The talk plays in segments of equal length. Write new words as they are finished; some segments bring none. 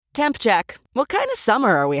Temp check. What kind of summer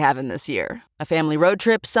are we having this year? A family road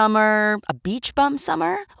trip summer? A beach bum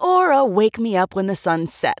summer? Or a wake me up when the sun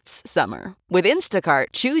sets summer? With Instacart,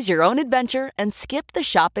 choose your own adventure and skip the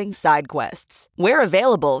shopping side quests. Where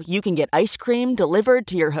available, you can get ice cream delivered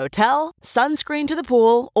to your hotel, sunscreen to the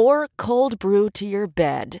pool, or cold brew to your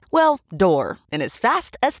bed. Well, door, in as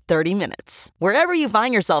fast as 30 minutes. Wherever you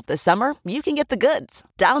find yourself this summer, you can get the goods.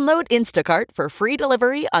 Download Instacart for free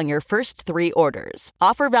delivery on your first 3 orders.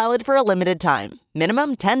 Offer valid for a limited time.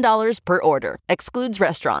 Minimum $10 per order. Excludes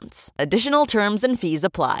restaurants. Additional terms and fees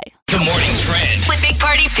apply. The morning trend With Big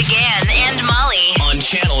Party began and Molly. on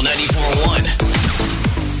Channel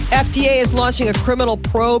 94.1. FDA is launching a criminal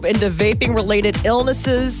probe into vaping-related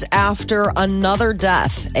illnesses after another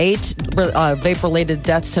death. 8 vape-related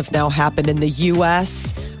deaths have now happened in the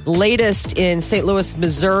U.S., latest in St. Louis,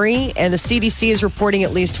 Missouri, and the CDC is reporting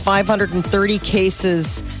at least 530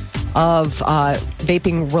 cases of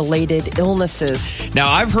vaping-related illnesses. Now,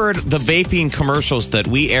 I've heard the vaping commercials that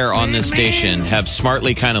we air on this station have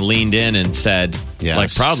smartly kind of leaned in and said, Yes.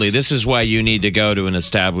 like, probably this is why you need to go to an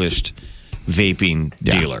established vaping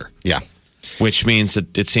dealer. Yeah. Which means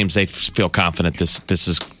that it seems they feel confident this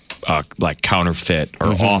is like counterfeit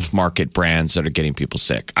or off-market brands that are getting people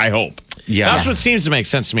sick. I hope. Yes. That's what seems to make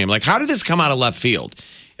sense to me. I'm like, how did this come out of left field?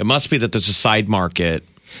 It must be that there's a side market.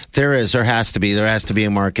 There is. There has to be. There has to be a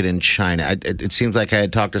market in China. It seems like I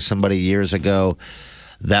had talked to somebody years ago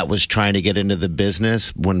that was trying to get into the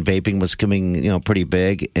business when vaping was coming, pretty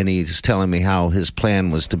big. And he's telling me how his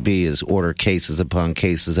plan was to order cases upon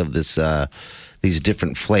cases of this, these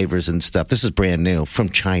different flavors and stuff. This is brand new from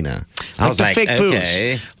China. I Like was the like, fake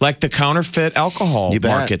okay. booze. Like the counterfeit alcohol You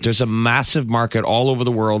bet. market. There's a massive market all over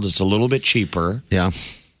the world. It's a little bit cheaper. Yeah.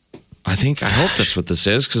 I hope that's what this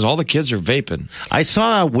is because all the kids are vaping. I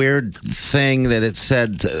saw a weird thing that it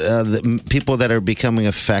said that people that are becoming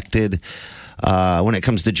affected when it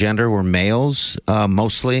comes to gender were males,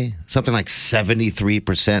 mostly. Something like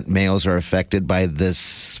 73% males are affected by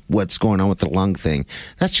this, what's going on with the lung thing.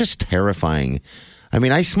 That's just terrifying. I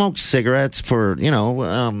mean, I smoked cigarettes for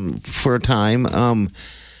a time.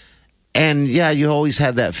 And yeah, you always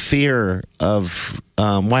had that fear of,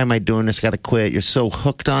 why am I doing this? Got to quit. You're so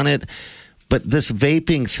hooked on it. But this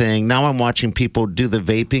vaping thing, now I'm watching people do the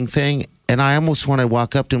vaping thing, and I almost want to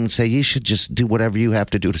walk up to them and say, you should just do whatever you have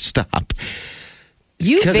to do to stop.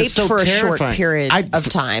 You 'Cause it's vaped so for a short terrifying. period of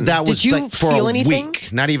time. That was Did you like for feel a anything?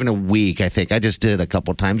 week, not even a week, I think. I just did it a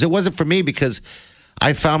couple times. It wasn't for me because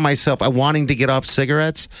I found myself wanting to get off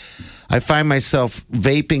cigarettes. I find myself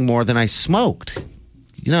vaping more than I smoked.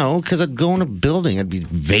 Because I'd go in a building, I'd be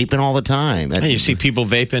vaping all the time. Hey, you see people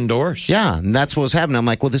vape indoors. Yeah, and that's what was happening. I'm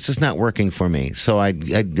like, well, this is not working for me. So I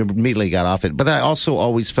immediately got off it. But I also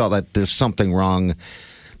always felt that there's something wrong.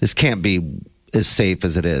 This can't be as safe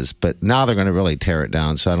as it is. But now they're going to really tear it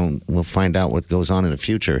down. So we'll find out what goes on in the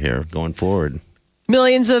future here going forward.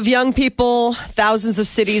 Millions of young people, thousands of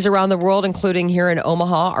cities around the world, including here in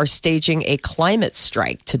Omaha, are staging a climate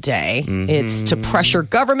strike today. It's to pressure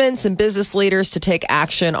governments and business leaders to take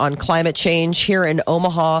action on climate change. Here in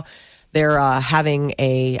Omaha, they're having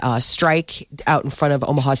a strike out in front of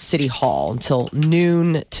Omaha City Hall until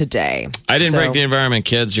noon today. I didn't break the environment,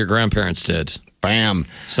 kids. Your grandparents did. Bam.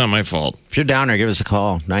 It's not my fault. If you're down there, give us a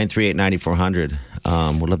call, 938-9400.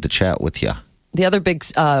 We'd love to chat with you. The other big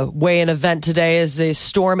weigh-in event today is the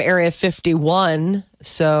Storm Area 51.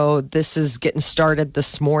 So this is getting started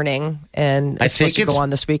this morning, and it's supposed to go on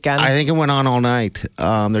this weekend. I think it went on all night. It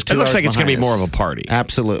looks like it's going to be more of a party.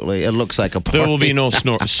 Absolutely. It looks like a party. There will be no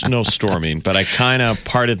storming, but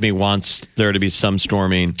part of me wants there to be some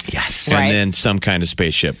storming. Yes. And Right. then some kind of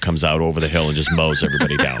spaceship comes out over the hill and just mows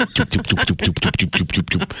everybody down.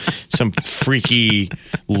 Some freaky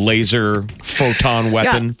laser photon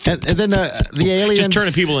weapon. Yeah. And then the aliens. Just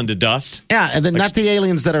turning people into dust. Yeah, and then not the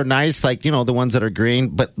aliens that are nice, like, the ones that are green,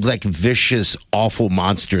 but like vicious, awful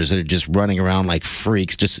monsters that are just running around like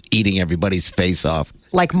freaks, just eating everybody's face off.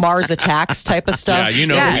 Like Mars Attacks type of stuff.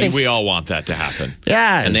 Yeah, we all want that to happen.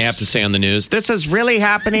 Yeah. And they have to say on the news, this is really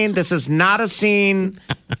happening. This is not a scene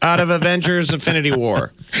out of Avengers Infinity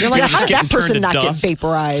War. You're like, how did that Just person getting not turned get to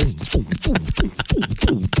vaporized?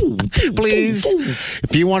 Please,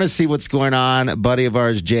 if you want to see what's going on, a buddy of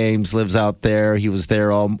ours, James, lives out there. He was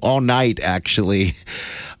there all night, actually.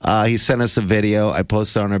 He sent us a video. I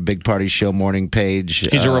posted on our Big Party Show morning page.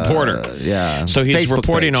 He's a reporter. Yeah. So he's Facebook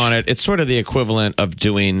reporting page. on it. It's sort of the equivalent of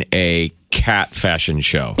doing a cat fashion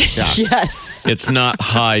show. Yes. It's not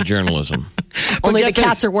high journalism. Only the get this.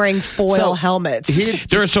 cats are wearing foil helmets.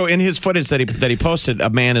 So in his footage that he posted, a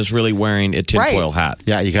man is really wearing a tinfoil hat.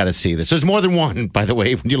 Yeah, you got to see this. There's more than one, by the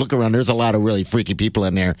way. When you look around, there's a lot of really freaky people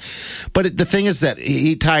in there. But the thing is that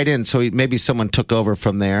he tied in, so maybe someone took over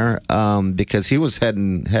from there because he was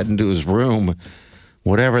heading to his room,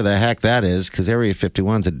 whatever the heck that is, because Area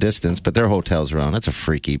 51's a distance, but there are hotels around. That's a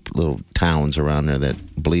freaky little towns around there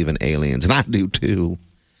that believe in aliens, and I do too.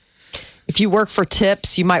 If you work for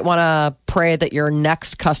tips, you might want to pray that your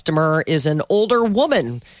next customer is an older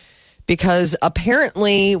woman. Because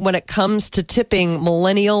apparently, when it comes to tipping,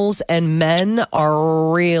 millennials and men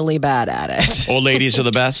are really bad at it. Old ladies are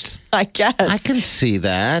the best. I guess. I can see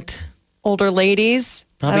that. Older ladies,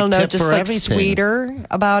 Probably I don't know, tip just for like everything. sweeter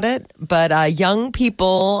about it. But young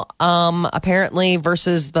people, apparently,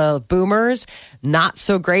 versus the boomers, not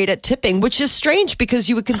so great at tipping, which is strange because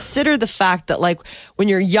you would consider the fact that, like, when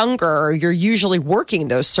you're younger, you're usually working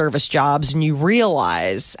those service jobs and you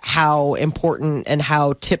realize how important and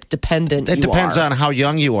how tip dependent It you depends are. on how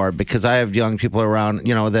young you are, because I have young people around,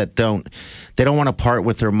 that don't want to part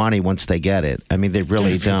with their money once they get it. I mean, they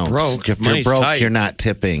really If you're don't. broke, if you're money's broke, tight. you're not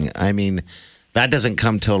tipping. I mean, that doesn't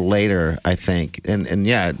come till later, I think. And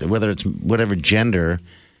yeah, whether it's whatever gender,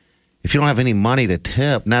 if you don't have any money to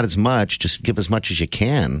tip, not as much, just give as much as you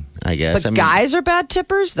can, I guess. But guys are bad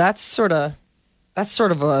tippers? That's sort of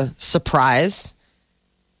a surprise.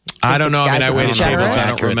 I don't know. I mean, guys I are waited tables. generous. I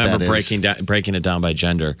don't Accurate remember that is. breaking it down by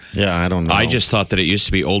gender. Yeah, I don't know. I just thought that it used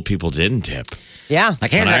to be old people didn't tip. Yeah. I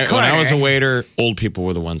can't. When I was a waiter, old people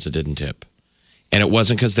were the ones that didn't tip. And it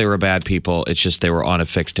wasn't because they were bad people. It's just they were on a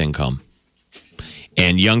fixed income.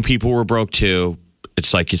 And young people were broke too.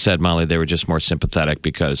 It's like you said, Molly, they were just more sympathetic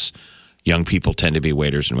because young people tend to be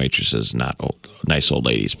waiters and waitresses, not nice old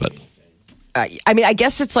ladies. But I mean, I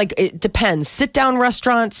guess it's like, it depends. Sit down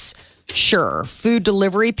restaurants, sure. Food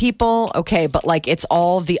delivery people, okay. But like, it's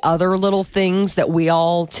all the other little things that we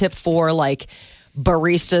all tip for, like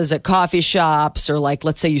baristas at coffee shops, or like,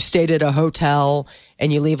 let's say you stayed at a hotel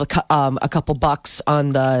and you leave a couple bucks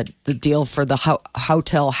on the deal for the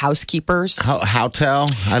hotel housekeepers. Hotel?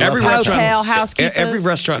 I love every hotel. Hotel housekeepers. Every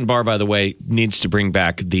restaurant and bar, by the way, needs to bring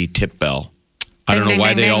back the tip bell. I don't know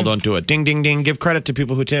why they all don't do it. Ding, ding, ding. Give credit to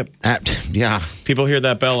people who tip. Yeah. People hear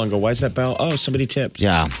that bell and go, why's that bell? Oh, somebody tipped.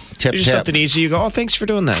 Yeah. Tip, It's just something easy. You go, oh, thanks for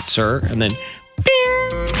doing that, sir. And then,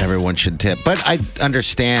 Everyone should tip, but I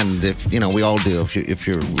understand if we all do. If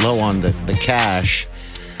you're low on the cash,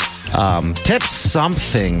 tip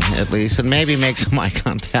something at least, and maybe make some eye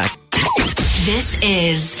contact. This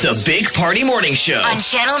is The Big Party Morning Show. on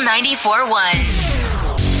Channel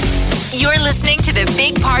 94.1. You're listening to the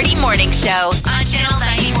Big Party Morning Show on Channel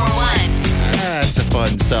 94.1. That's a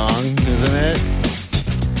fun song, isn't it? I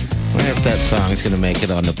wonder if that song is going to make it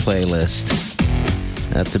on the playlist.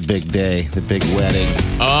 That's the big day, the big wedding.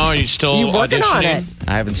 oh, you still You working on auditioning? it?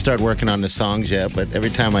 I haven't started working on the songs yet, but every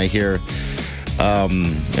time I hear a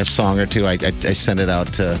song or two, I send it out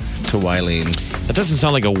to Wileen. That doesn't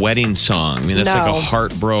sound like a wedding song. I mean, that's like No. a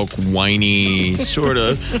heartbroke, whiny sort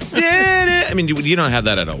of. I mean, you don't have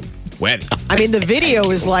that at a wedding. I mean, the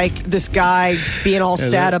video is like this guy being all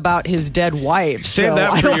sad about his dead wife. Save so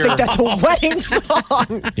that I for don't your- think that's a wedding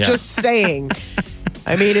song. Yeah. Just saying.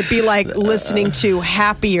 I mean, it'd be like listening to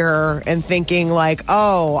Happier and thinking like,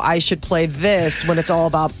 oh, I should play this when it's all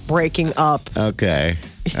about breaking up. Okay.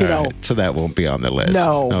 You All know. right. So that won't be on the list.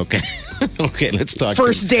 No. Okay. Okay, let's talk.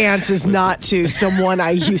 First dance is not to someone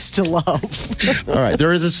I used to love. All right,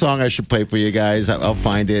 there is a song I should play for you guys. I'll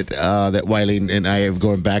find it. That Wileen and I are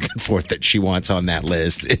going back and forth that she wants on that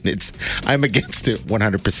list, and I'm against it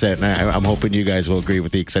 100%. And I'm hoping you guys will agree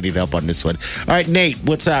with me because I need help on this one. All right, Nate,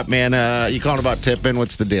 what's up, man? You calling about tipping?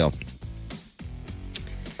 What's the deal?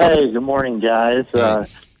 Hey, good morning, guys.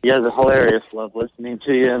 You guys are hilarious. Love listening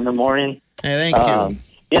to you in the morning. Hey, thank you.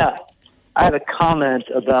 Yeah, I had a comment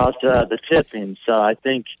about the tipping. So I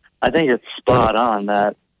think it's spot on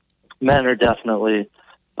that men are definitely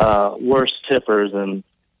worse tippers, and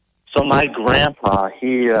so my grandpa,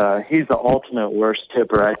 he's the ultimate worst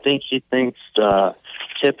tipper. I think he thinks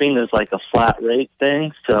tipping is like a flat rate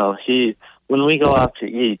thing. So when we go out to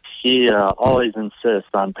eat, he always insists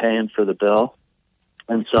on paying for the bill,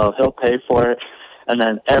 and so he'll pay for it, and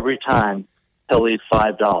then every time he'll leave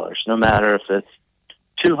 $5, no matter if it's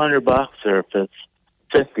 $200 or if it's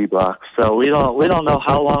 $50. So we don't know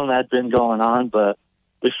how long that's been going on, but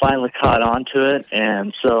we finally caught on to it,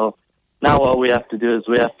 and so now what we have to do is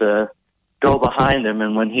we have to go behind him,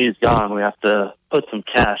 and when he's gone, we have to put some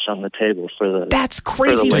cash on the table for the. That's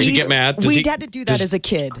crazy. Does he get mad? We had to do that as a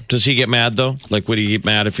kid. Does he get mad though? Like, would he get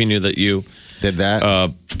mad if he knew that you Did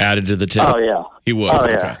that? Added to the tip? Oh yeah. He would. Oh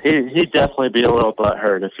yeah. He'd definitely be a little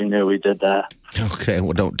butthurt if he knew we did that. Okay,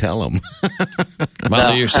 well, don't tell him.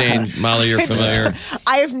 Molly, you're familiar.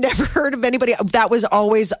 I have never heard of anybody. That was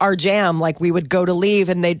always our jam. Like we would go to leave,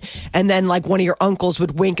 and then like one of your uncles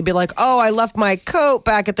would wink and be like, "Oh, I left my coat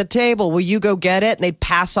back at the table. Will you go get it?" And they'd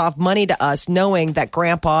pass off money to us, knowing that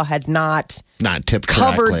Grandpa had not tipped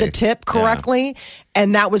covered correctly. the tip correctly,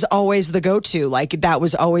 and that was always the go-to. Like that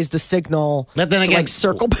was always the signal But then to again, like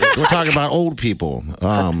circle back. We're talking about old people.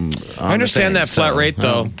 I understand that flat rate,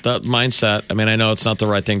 though, that mindset. I mean, I know it's not the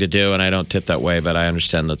right thing to do, and I don't tip that way, but I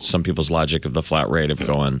understand that some people's logic of the flat rate of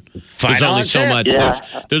going, there's only so much. Yeah.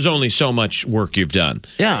 There's only so much work you've done.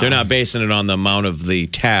 Yeah. They're not basing it on the amount of the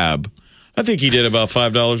tab. I think he did about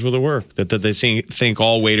 $5 worth of work that they think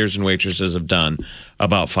all waiters and waitresses have done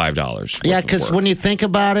about $5. Yeah, because when you think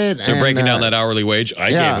about it, they're breaking down that hourly wage. I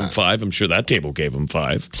yeah. gave him $5. I'm sure that table gave him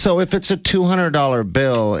 $5. So if it's a $200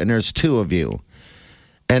 bill and there's two of you,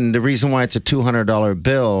 and the reason why it's a $200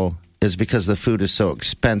 bill is because the food is so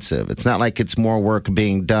expensive. It's not like it's more work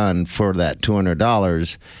being done for that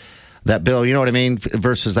 $200. That bill, you know what I mean?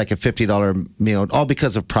 Versus like a $50 meal, all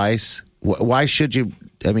because of price. Why should you,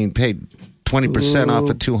 pay 20% off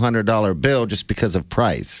a $200 bill just because of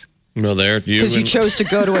price? Well, because you chose to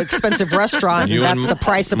go to an expensive restaurant, and that's the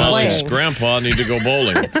price of Molly's playing. grandpa need to go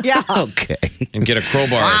bowling. Yeah. Okay. And get a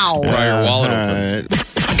crowbar. Wow. Pry your wallet open.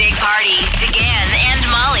 Big Party, DeGan and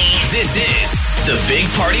Molly This is the Big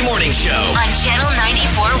Party Morning Show. on Channel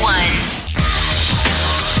 94.1.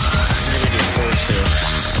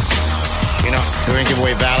 We're going to give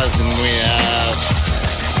away ballots, and we have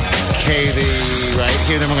Kaylee right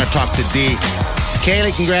here. Then we're going to talk to Dee.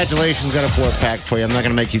 Kaylee, congratulations. Got a 4-pack for you. I'm not going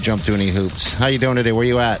to make you jump through any hoops. How you doing today? Where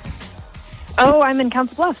you at? Oh, I'm in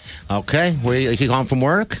Council Bluffs. Okay. Where you home from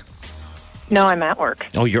work? No, I'm at work.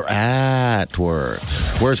 Oh, you're at work.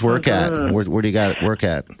 Where's work at? Where do you got work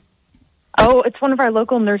at? Oh, it's one of our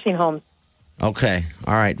local nursing homes. Okay.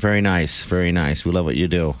 All right. Very nice. Very nice. We love what you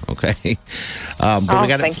do. Okay. But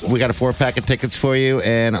thank you. we got a 4-pack of tickets for you,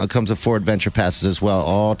 and it comes with 4 adventure passes as well.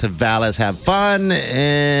 All to Vallis. Have fun,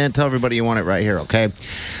 and tell everybody you want it right here. Okay. All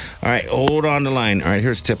right. Hold on the line. All right.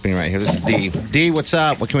 Here's tipping right here. This is Dee. Dee, what's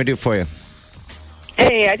up? What can we do for you?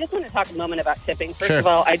 Hey, I just want to talk a moment about tipping. First Sure. of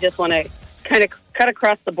all, I just want to kind of cut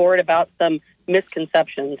across the board about some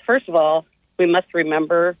misconceptions. First of all, we must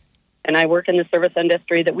remember, and I work in the service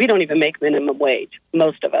industry, that we don't even make minimum wage,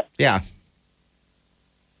 most of us. Yeah.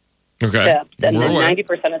 Okay. Tips. And We're then aware.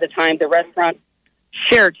 90% of the time, the restaurants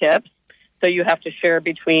share tips. So you have to share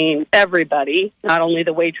between everybody, not only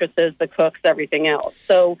the waitresses, the cooks, everything else.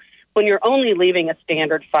 So when you're only leaving a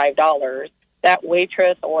standard $5, that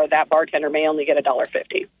waitress or that bartender may only get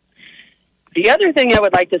 $1.50. The other thing I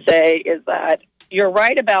would like to say is that you're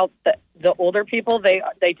right about the older people. They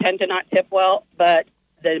tend to not tip well, but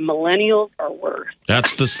the millennials are worse.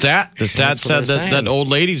 That's the stat. The stat That's what said they're that saying. old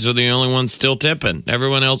ladies are the only ones still tipping.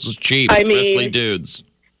 Everyone else is cheap, I mean- especially dudes.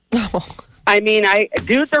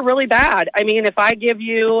 Dudes are really bad. I mean, if I give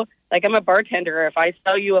you, like, I'm a bartender. If I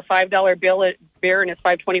sell you a $5 bill at beer and it's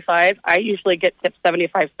 $5.25, I usually get tipped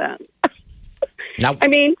 75 cents. Now, I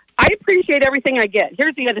mean, I appreciate everything I get.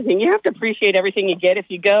 Here's the other thing. You have to appreciate everything you get. If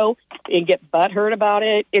you go and get butthurt about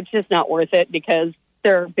it, it's just not worth it because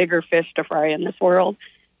there are bigger fish to fry in this world.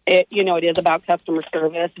 It is about customer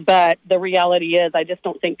service. But the reality is I just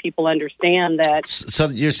don't think people understand that so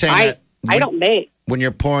you're saying I that don't make. when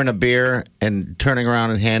you're pouring a beer and turning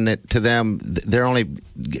around and handing it to them, they're only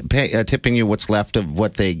tipping you what's left of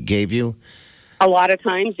what they gave you? A lot of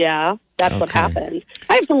times, yeah, that's what Okay. happens.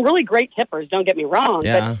 I have some really great tippers, don't get me wrong.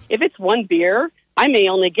 Yeah. But if it's one beer,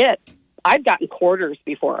 I've gotten quarters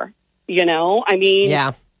before, I mean,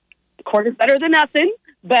 Yeah. quarter's better than nothing.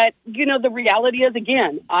 But, the reality is,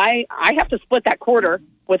 again, I have to split that quarter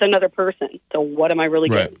with another person. So what am I really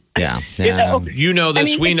Right. getting? Yeah. You know? You know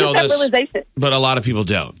this, we it's know just that this, realization. but a lot of people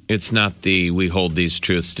don't. It's not we hold these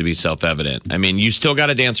truths to be self-evident. I mean, you still got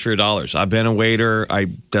to dance for your dollars. I've been a waiter.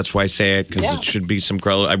 That's why I say it, because it should be some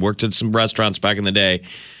credit. I worked at some restaurants back in the day.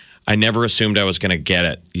 I never assumed I was going to get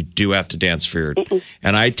it. You do have to dance for your...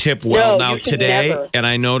 And I tip well No, now you should today, never. and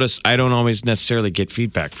I notice I don't always necessarily get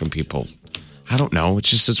feedback from people. I don't know.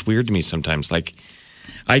 It's weird to me sometimes. Like,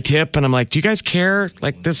 I tip and I'm like, do you guys care?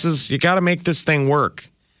 Like, you got to make this thing work.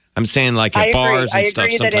 I'm saying, like, I at agree. bars I and stuff,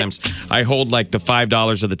 agree that sometimes I hold like the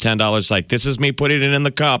 $5 or the $10, like, this is me putting it in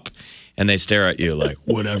the cup. And they stare at you like,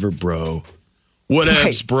 whatever, bro.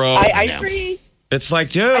 Whatevs, bro. I agree. It's like,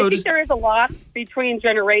 I dude. think there is a lot between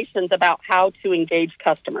generations about how to engage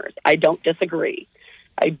customers. I don't disagree.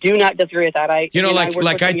 I do not disagree with that. You know, I like work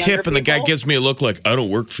with I some tip younger and the guy people. gives me a look like, I don't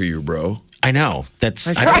work for you, bro. I know. That's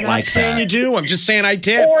I I'm don't not like saying you that. do. I'm just saying I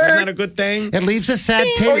tip. Or- Isn't that a good thing? It leaves a sad,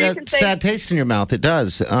 Or you can say- sad taste in your mouth. It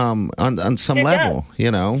does on some It level. You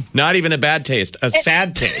know. Not even a bad taste, a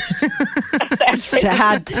sad taste.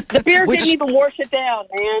 Sad. The beer Which- didn't even wash it down,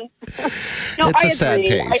 man. No, It's I a sad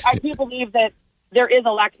agree. taste. I do believe that there is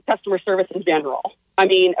a lack of customer service in general. I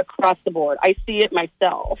mean, across the board. I see it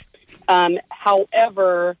myself.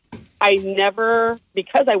 However, I never,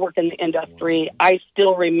 because I work in the industry, I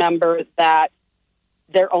still remember that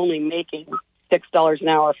they're only making $6 an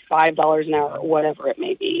hour, $5 an hour, whatever it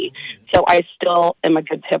may be. So I still am a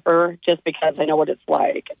good tipper just because I know what it's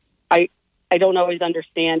like. I don't always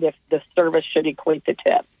understand if the service should equate to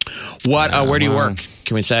tip. What? Where do you work?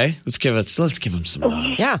 Can we say? Let's give him some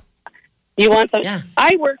love. Yeah. You want some? Yeah.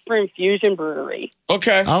 I work for Infusion Brewery.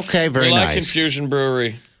 Okay. Okay, very we like nice. Infusion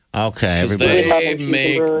Brewery. Okay, Because everybody. We love they Infusion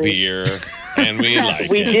make Brewery. beer, and we like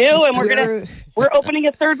We it. do, and we're opening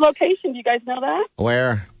a third location. Do you guys know that?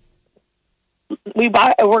 Where?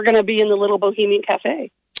 We're going to be in the Little Bohemian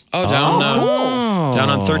Cafe. Oh, down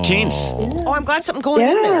on 13th. Oh, I'm glad something going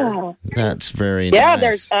in there. Yeah. That's very Yeah, nice.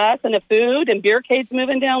 there's us and a food and beer cade's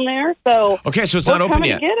moving down there. So Okay, so it's We're not open coming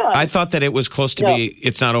yet. to get us. I thought that it was close to No. be.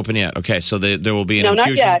 It's not open yet. Okay, so there will be an No, not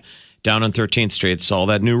Infusion yet. down on 13th Street. It's all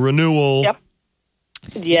that new renewal. Yep.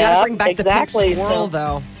 You Yeah, gotta bring back exactly. the pink squirrel, So-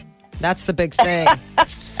 though. That's the big thing.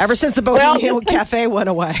 Ever since the Well, Bohemian Cafe went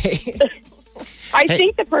away. I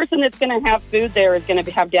think the person that's going to have food there is going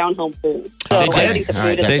to have down home food. So They I did. think the All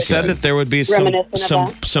right, food is They That's said good. that there would be Reminiscent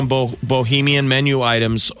of some bohemian menu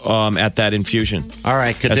items at that Infusion All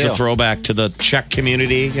right, good as deal. a throwback to the Czech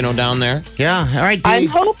community, down there. Yeah, all right, I'm Dee.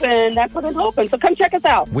 hoping. That's what I'm hoping. So come check us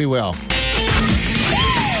out. We will.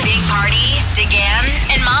 Big Party,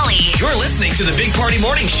 DeGan, and Molly You're listening to the Big Party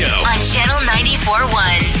Morning Show. on Channel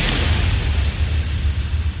 94.1.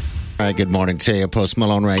 All right, good morning to you. Post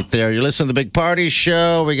Malone right there. You're listening to the Big Party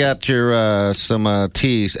Show. We got your some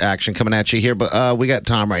tease action coming at you here, but we got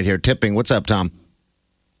Tom right here tipping. What's up, Tom?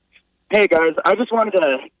 Hey guys, I just wanted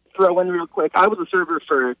to throw in real quick. I was a server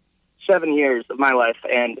for 7 years of my life,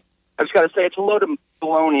 and I just got to say it's a load of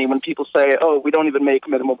baloney when people say, "Oh, we don't even make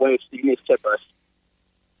minimum wage, so you need to tip us."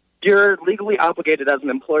 You're legally obligated as an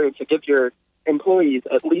employer to give your employees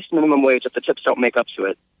at least minimum wage if the tips don't make up to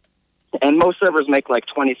it. And most servers make like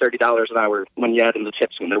 $20, $30 an hour when you add in the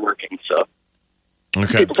tips when they're working. So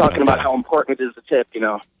people talking about how important it is to tip,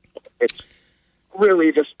 it's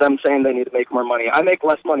really just them saying they need to make more money. I make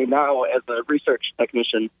less money now as a research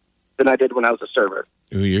technician than I did when I was a server.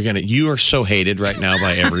 Ooh, you are so hated right now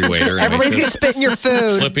by every waiter. Everybody's going to spit in your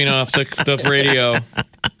food. flipping off the radio.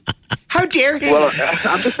 How dare he? Well,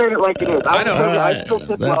 I'm just saying it like it is. I know. I still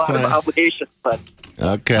tip well out of obligation, but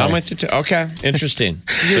Okay. I'm with you too. Okay, interesting.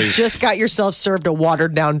 You just got yourself served a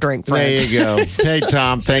watered down drink, There friend. you go. Hey,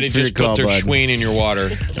 Tom, They thanks for your just put call, their bud. schween in your water.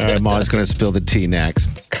 All right, Molly's going to spill the tea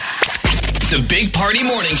next. The Big Party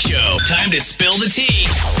Morning Show. Time to spill the tea.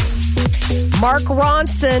 Mark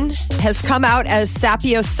Ronson has come out as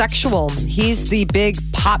sapiosexual. He's the big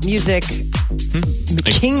pop music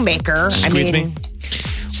kingmaker. Excuse me?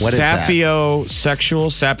 What is that?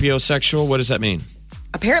 Sapiosexual? What does that mean?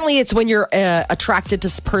 Apparently, it's when you're attracted to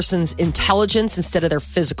a person's intelligence instead of their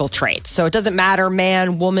physical traits. So it doesn't matter,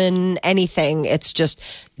 man, woman, anything. It's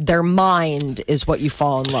just their mind is what you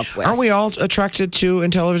fall in love with. Aren't we all attracted to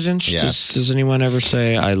intelligence? Yes. Does anyone ever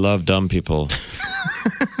say, I love dumb people?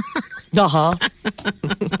 Uh-huh.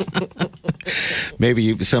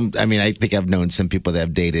 Maybe I think I've known some people that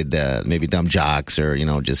have dated maybe dumb jocks or,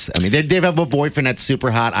 they have a boyfriend that's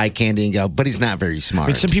super hot, eye candy, and go, but he's not very smart. I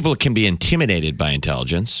mean, some people can be intimidated by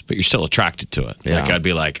intelligence, but you're still attracted to it. Yeah. Like, I'd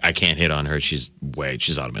be like, I can't hit on her. She's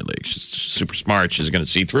out of my league. She's super smart. She's going to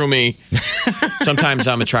see through me. Sometimes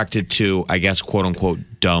I'm attracted to, I guess, quote unquote,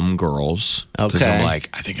 dumb girls. Because Okay. I'm like,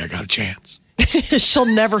 I think I got a chance. She'll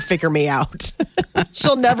never figure me out.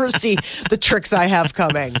 She'll never see the tricks I have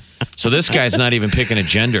coming. So this guy's not even picking a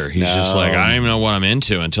gender. He's just like, I don't even know what I'm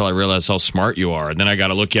into until I realize how smart you are. And then I got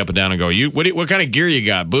to look you up and down and go, what kind of gear you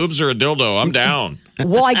got? Boobs or a dildo? I'm down.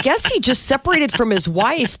 Well, I guess he just separated from his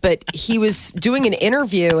wife, but he was doing an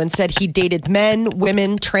interview and said he dated men,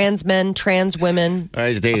 women, trans women. All right,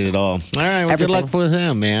 he's dated it all. All right, well, good Everything. luck with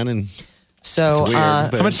him, man. And So, it's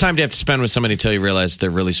weird, but- How much time do you have to spend with somebody until you realize they're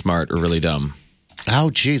really smart or really dumb?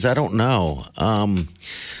 Oh, geez, I don't know. And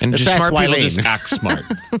Let's just ask smart people Wileen. just act smart.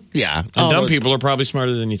 Yeah. And dumb people are probably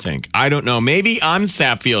smarter than you think. I don't know. Maybe I'm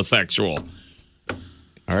sapiosexual.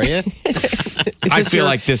 Are you? I feel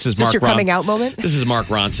like this is Mark your coming out moment? This is Mark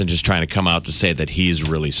Ronson just trying to come out to say that he's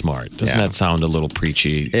really smart. Doesn't Yeah. that sound a little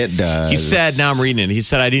preachy? It does. He said, now I'm reading it. He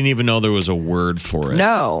said, I didn't even know there was a word for it.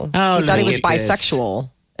 No. Oh, he thought he look was at this. bisexual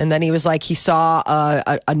And then he was like, he saw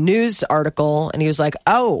a news article and he was like,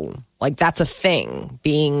 oh, like that's a thing.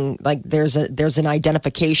 Being like there's an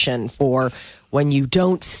identification for when you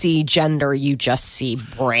don't see gender, you just see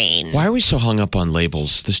brain. Why are we so hung up on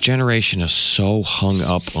labels? This generation is so hung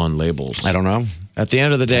up on labels. I don't know. At the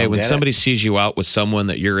end of the day, when get somebody sees you out with someone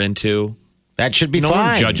that you're into, That should be no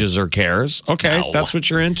fine. one judges or cares. Okay, No. that's what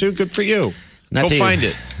you're into. Good for you. Not Go till find you,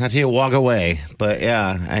 it. Not till you walk away. But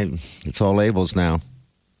yeah, it's all labels now.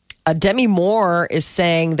 Demi Moore is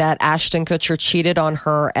saying that Ashton Kutcher cheated on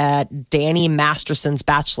her at Danny Masterson's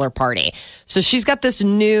bachelor party. So she's got this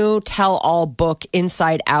new tell-all book,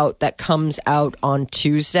 Inside Out, that comes out on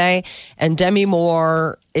Tuesday. And Demi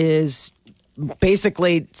Moore is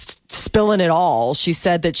basically spilling it all. She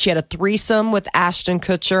said that she had a threesome with Ashton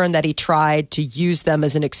Kutcher and that he tried to use them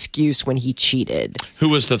as an excuse when he cheated. Who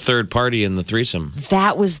was the third party in the threesome?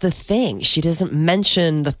 That was the thing. She doesn't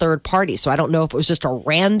mention the third party. So I don't know if it was just a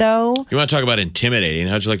rando. You want to talk about intimidating?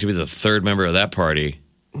 How'd you like to be the third member of that party?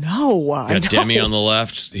 No. I Got Demi on the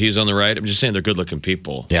left, he's on the right. I'm just saying they're good-looking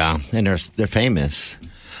people. Yeah, and they're famous.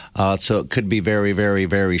 So it could be very, very,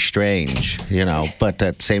 very strange, but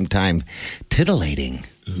at the same time, titillating.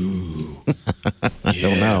 Ooh. I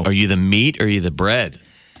don't know. Are you the meat or are you the bread?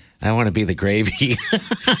 I want to be the gravy.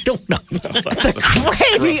 I don't know. The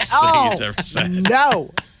gravy.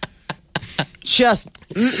 No. Just.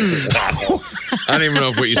 I don't even know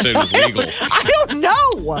if what you said was legal. I don't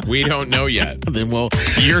know. We don't know yet. Then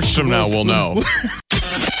Years from now, we'll know.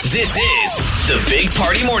 This is the Big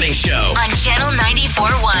Party Morning Show on Channel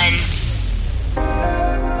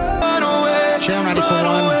 94.1. Channel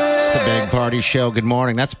 94.1. It's the Big Party Show. Good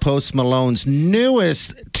morning. That's Post Malone's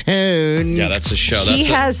newest tune. Yeah, that's a show. He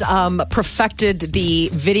has perfected the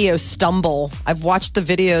video stumble. I've watched the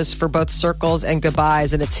videos for both Circles and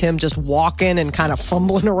Goodbyes, and it's him just walking and kind of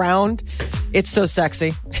fumbling around. It's so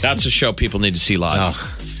sexy. That's a show people need to see live.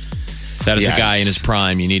 That is a guy in his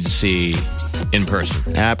prime you need to see in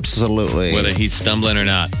person. Absolutely. Whether he's stumbling or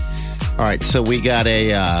not. All right, so we got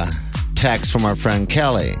a text from our friend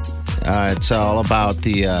Kelly. It's all about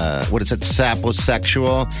the,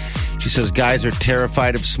 saposexual. She says, guys are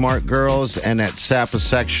terrified of smart girls, and that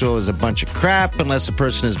saposexual is a bunch of crap unless a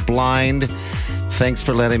person is blind. Thanks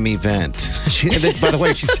for letting me vent. By the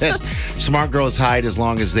way, she said, smart girls hide as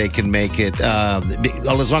long as they can make it,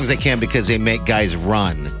 as long as they can because they make guys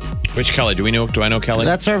run. Which Kelly? Do I know Kelly?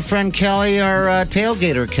 That's our friend Kelly, our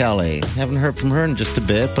tailgater Kelly. Haven't heard from her in just a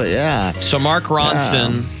bit, but yeah. So Mark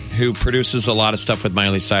Ronson, who produces a lot of stuff with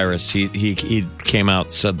Miley Cyrus, he came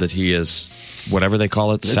out, said that he is whatever they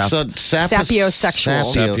call it,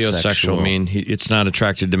 sapiosexual. Sapiosexual. I mean, it's not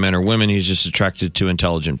attracted to men or women. He's just attracted to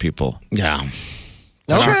intelligent people. Yeah.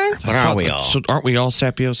 Okay. But aren't we all? So aren't we all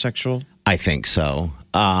sapiosexual? I think so.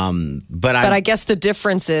 But I guess the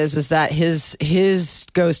difference is that his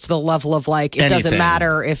goes to the level of like, it doesn't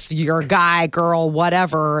matter if you're a guy, girl,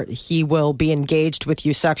 whatever, he will be engaged with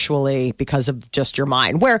you sexually because of just your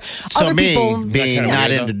mind. Where so other me, people being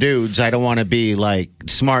not into dudes, I don't want to be like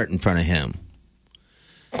smart in front of him.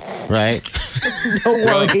 Right? No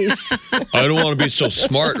worries. I don't want to be so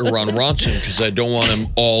smart around Ronson because I don't want him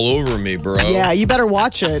all over me, bro. Yeah, you better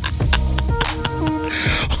watch it.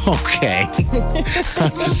 Okay.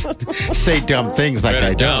 Just say dumb things like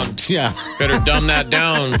I don't. Yeah. Better dumb that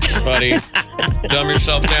down, buddy. Dumb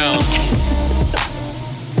yourself down.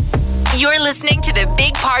 You're listening to the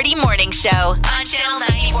Big Party Morning Show on Channel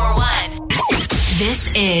 94.1.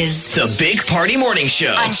 This is the Big Party Morning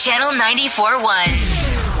Show on Channel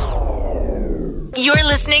 94.1. You're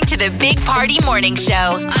listening to the Big Party Morning Show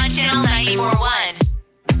on Channel 94.1.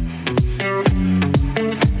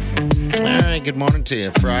 All right, good morning to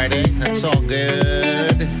you. Friday, that's all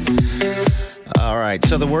good. All right,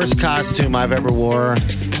 so the worst costume I've ever wore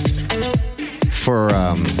for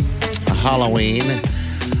Halloween,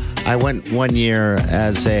 I went one year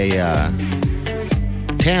as a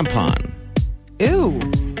tampon. Ew.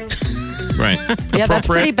 Right. Yeah, that's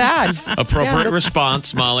pretty bad. Appropriate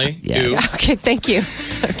response, Molly. Yeah. Okay, thank you.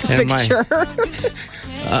 Just make sure.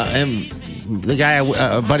 And the guy,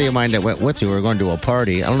 a buddy of mine that went with you, we were going to a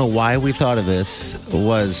party. I don't know why we thought of this.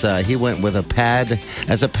 Was he went with a pad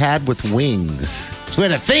with wings? So we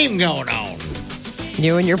had a theme going on.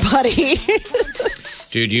 You and your buddy.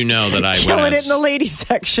 Dude, you know that I killing it in the ladies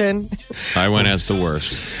section. I went as the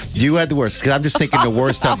worst. You had the worst. Because I'm just thinking the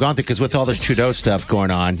worst I've gone through. Because with all this Trudeau stuff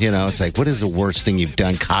going on, it's like, what is the worst thing you've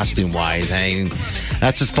done costume-wise? I mean,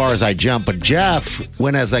 that's as far as I jump. But Jeff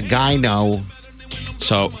went as a gyno.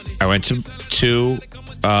 So I went to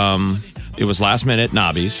it was last minute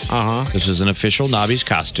Nobby's. This was an official Nobby's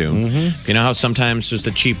costume. You know how sometimes there's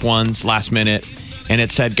the cheap ones last minute and it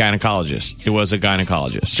said gynecologist. It was a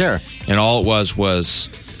gynecologist. Sure. And all it was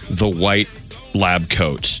the white lab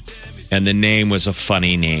coat. And the name was a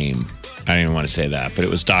funny name. I don't even want to say that, but it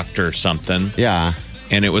was Dr. something. Yeah.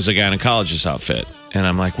 And it was a gynecologist outfit. And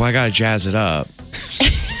I'm like, well, I got to jazz it up.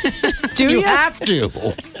 Do you? have to.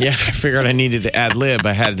 Yeah, I figured I needed to ad lib.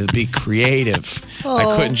 I had to be creative.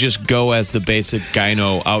 I couldn't just go as the basic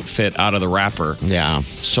gyno outfit out of the wrapper. Yeah.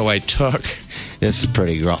 So I took... This is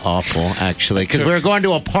pretty awful, actually, because we were going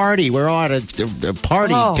to a party. We're all at a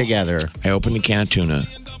party together. I opened a can of tuna.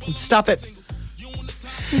 Stop it.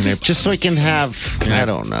 Just so we can have, I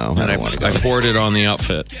don't know. And I poured it on the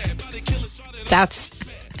outfit.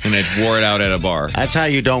 And I wore it out at a bar. That's how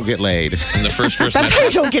you don't get laid. And the first person That's how you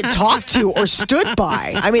don't get talked to or stood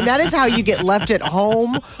by. I mean, that is how you get left at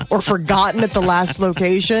home or forgotten at the last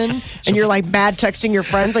location. And you're like mad texting your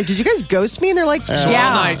friends, like, did you guys ghost me? And they're like, So all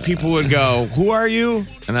night, people would go, who are you?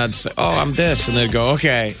 And I'd say, oh, I'm this. And they'd go,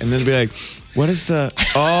 okay. And then they'd be like, what is the,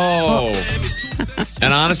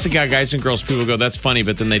 And honestly, guys and girls, people go, that's funny,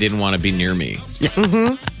 but then they didn't want to be near me.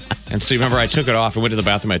 Mm-hmm. And so remember, I took it off. I went to the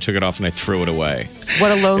bathroom, I took it off, and I threw it away.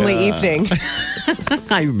 What a lonely evening.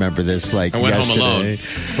 I remember this like I went yesterday. home alone.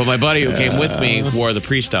 But my buddy who came with me wore the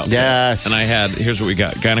priest outfit. Yes. And I had, here's what we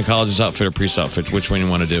got. Gynecologist outfit or priest outfit. Which one you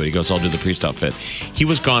want to do? He goes, I'll do the priest outfit. He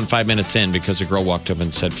was gone 5 minutes in because a girl walked up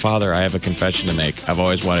and said, Father, I have a confession to make. I've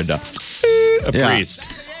always wanted a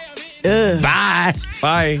priest. Bye.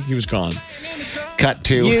 Bye. He was gone. Cut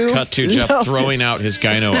to Jeff throwing out his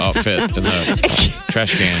gyno outfit in the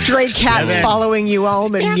trash can. Stray cats following you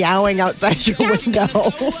home and meowing outside your window.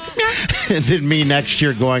 And then me next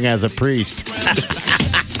year going as a priest.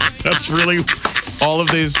 That's really, all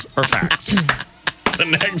of these are facts. The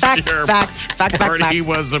next year, Party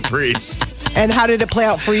was a priest. And how did it play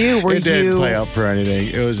out for you? It didn't play out for anything.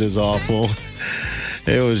 It was just awful.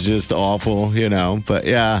 It was just awful, you know. But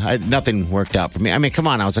yeah, nothing worked out for me. I mean, come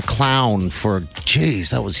on, I was a clown for,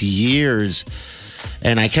 that was years.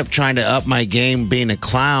 And I kept trying to up my game being a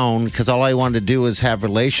clown because all I wanted to do was have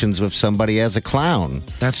relations with somebody as a clown.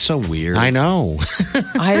 That's so weird. I know.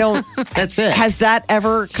 I don't. That's it. Has that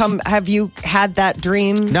ever come? Have you had that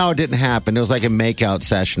dream? No, it didn't happen. It was like a makeout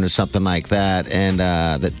session or something like that. And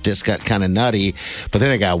that just got kind of nutty. But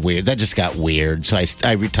then it got weird. That just got weird. So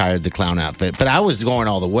I retired the clown outfit. But I was going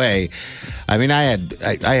all the way. I mean, I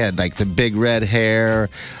had like the big red hair.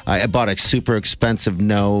 I bought a super expensive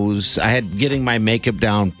nose. I had getting my makeup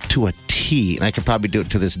down to a T, and I could probably do it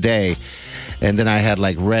to this day. And then I had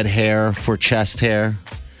like red hair for chest hair.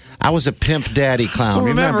 I was a pimp daddy clown.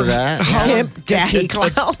 Remember that? Pimp daddy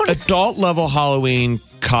clown. Adult level Halloween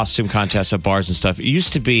costume contests at bars and stuff. It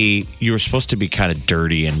used to be, you were supposed to be kind of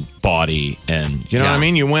dirty and bawdy, and you know what I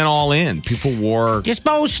mean? You went all in. People wore You're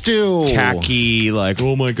supposed to. tacky, like,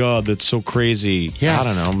 oh my God, that's so crazy. Yes.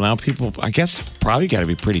 I don't know. Now people, I guess, probably got to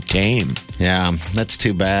be pretty tame. Yeah, that's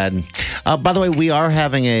too bad. By the way, we are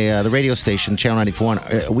having the radio station, Channel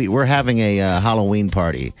 94.1, we're having a Halloween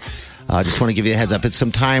party. I just want to give you a heads up. It's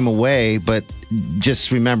some time away, but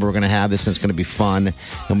just remember we're going to have this and it's going to be fun,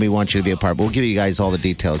 and we want you to be a part. But we'll give you guys all the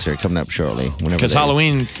details here coming up shortly. Because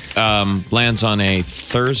Halloween lands on a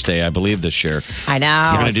Thursday, I believe, this year. I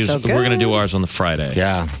know. We're going to do ours on the Friday.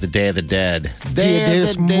 Yeah, the Day of the Dead. Dia de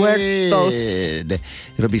los Muertos.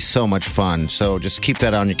 It'll be so much fun. So just keep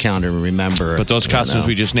that on your calendar and remember. But those costumes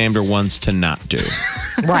we just named are ones to not do.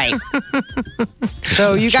 Right.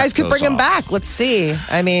 So you guys could bring them back. Let's see.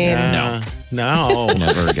 I mean, no.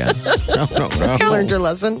 Never again. No. You learned your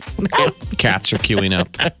lesson. Cats are queuing up.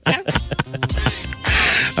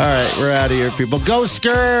 All right, we're out of here, people. Go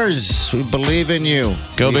Skurs! We believe in you.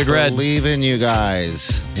 Go Big Red. We believe in you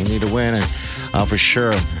guys. You need to win, for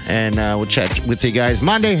sure. And we'll check with you guys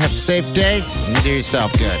Monday. Have a safe day and do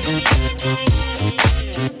yourself good.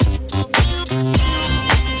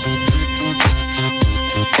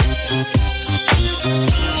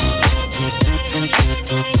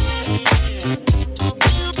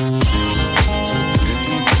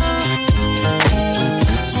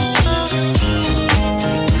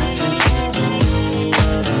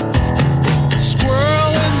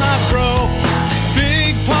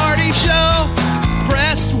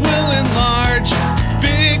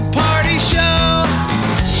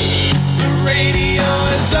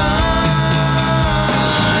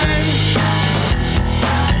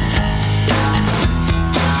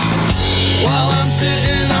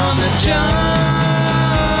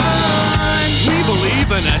 We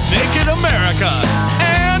believe in a naked America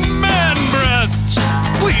and man breasts.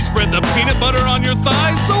 Please spread the peanut butter on your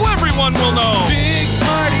thighs so everyone will know. Big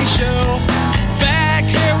party show. Back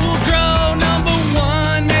hair will grow. Number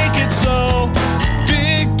one, make it so.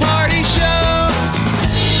 Big party show.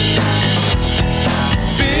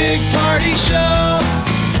 Party Show.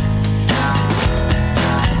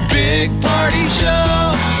 Big Party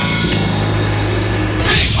Show.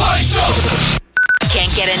 Big Party Show.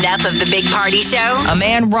 Can't get enough of the Big Party Show? A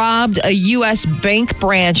man robbed a U.S. bank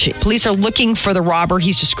branch. Police are looking for the robber.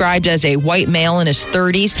 He's described as a white male in his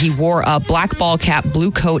 30s. He wore a black ball cap,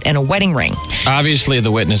 blue coat, and a wedding ring. Obviously,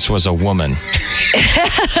 the witness was a woman.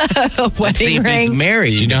 A wedding ring? He's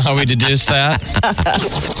married. Do you know how we deduce that?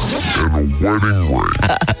 And a wedding ring.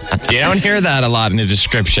 You don't hear that a lot in the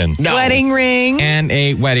description. No. Wedding ring. And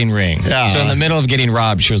a wedding ring. Yeah. So in the middle of getting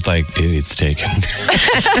robbed, she was like, dude, it's taken.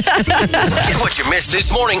 Get what you missed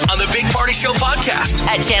this morning on the Big Party Show podcast.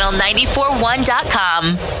 At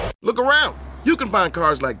channel941.com. Look around. You can find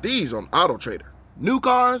cars like these on AutoTrader. New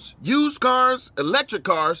cars, used cars, electric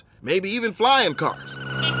cars, maybe even flying cars.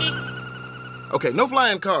 Okay, no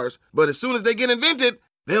flying cars, but as soon as they get invented,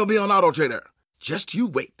 they'll be on AutoTrader. Just you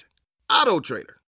wait. AutoTrader.